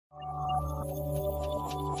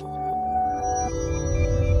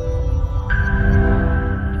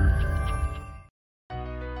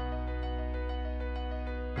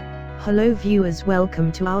Hello viewers,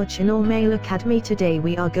 welcome to our channel Mail Academy. Today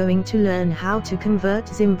we are going to learn how to convert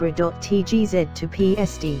Zimbra TGZ to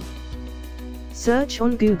PST. Search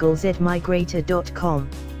on Google zMigrator.com.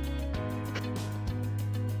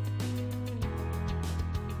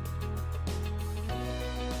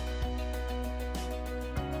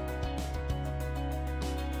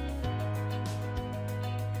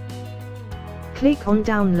 Click on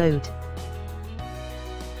Download.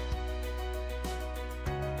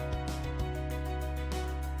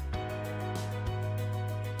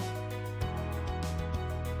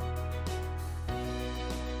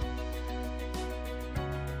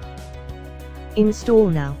 Install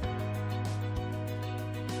now.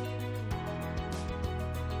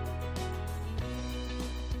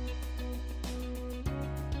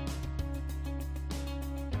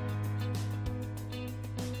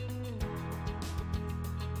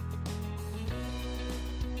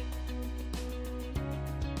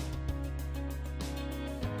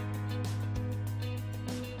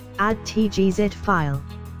 Add TGZ file.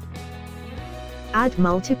 Add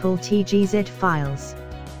multiple TGZ files.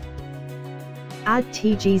 Add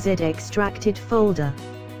TGZ extracted folder.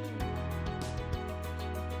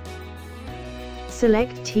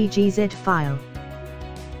 Select TGZ file.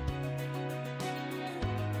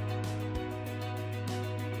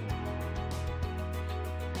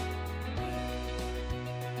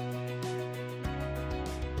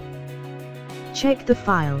 Check the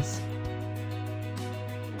files.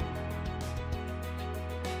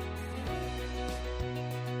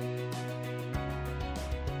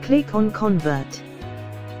 Click on Convert.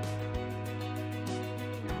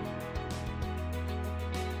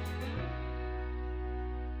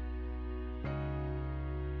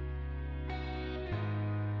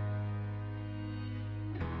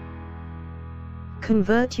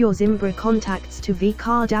 Convert your Zimbra contacts to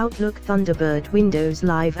vCard, Outlook, Thunderbird, Windows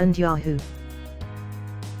Live and Yahoo.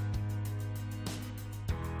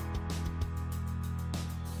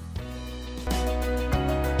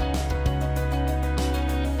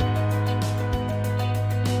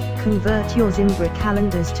 Convert your Zimbra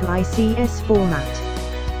calendars to ICS format.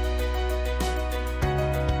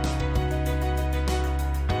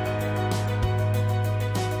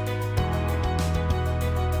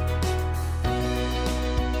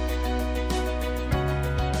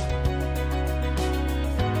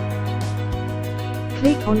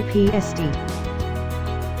 Click on PST.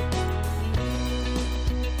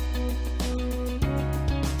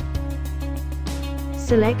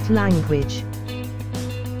 Select language.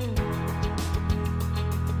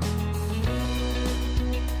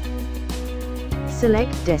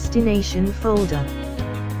 Select destination folder.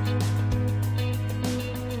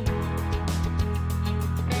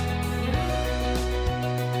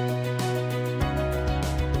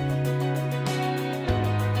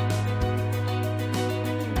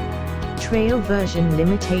 Trail version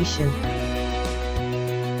limitation.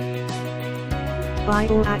 Buy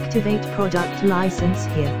or activate product license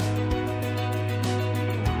here.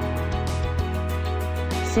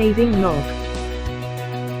 SavingLog.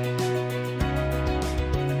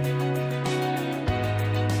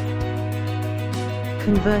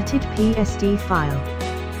 Converted PST file.